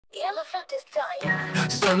elephant is dying.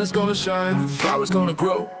 Sun is gonna shine, flowers gonna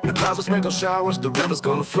grow, the clouds will sprinkle showers, the river's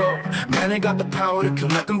gonna flow. Man ain't got the power to kill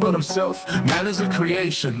nothing but himself. Man is a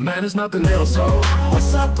creation, man is nothing else. Oh,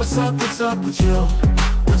 what's up, what's up, what's up with you?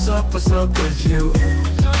 What's up with you?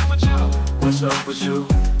 What's up with you?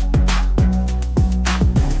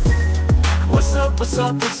 What's up, what's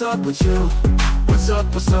up, what's up with you? What's up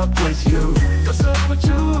with you? What's up with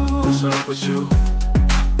you? What's up with you?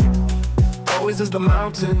 Always is the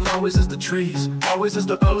mountain, always is the trees, always is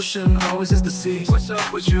the ocean, always is the sea. What's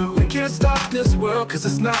up with you? We can't stop this world, cause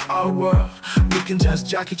it's not our world. We can just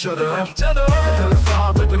jack each other up. And then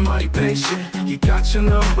fall, but we're mighty patient. He got your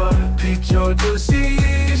number, pick your disease.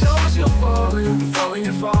 He knows you're falling, falling.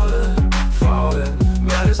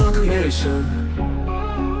 Man is our creation.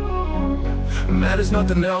 Man is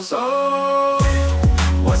nothing else. Oh,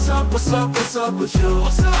 what's up with you? What's up with you?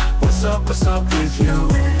 What's up with you?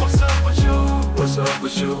 What's up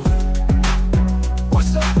with you?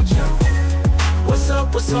 What's up with you? What's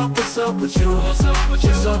up with you? What's up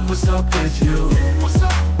with you?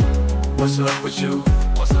 What's up with you?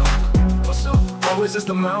 What's up? Always is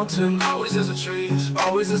the mountain, always is the trees,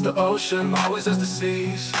 always is the ocean, always is the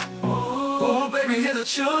seas. Oh, baby, hear the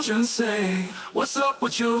children sing. What's up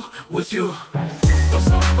with you? What's up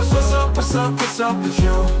with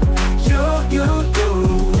you?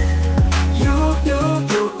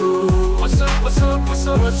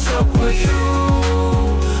 You.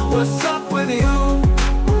 What's up with you?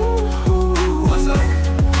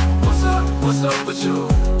 What's up with you? What's up with you?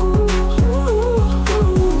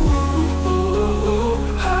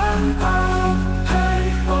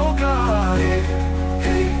 Hey, oh God,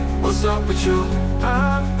 hey, what's up with you?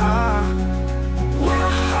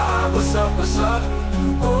 What's up?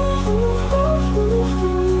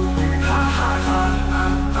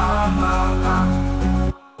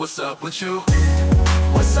 What's up with you?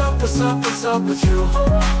 What's up with you?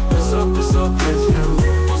 What's up with you?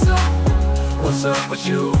 What's up with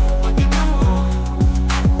you?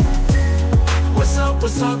 What's up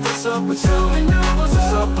with you?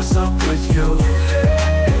 What's up with you?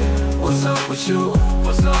 What's up with you?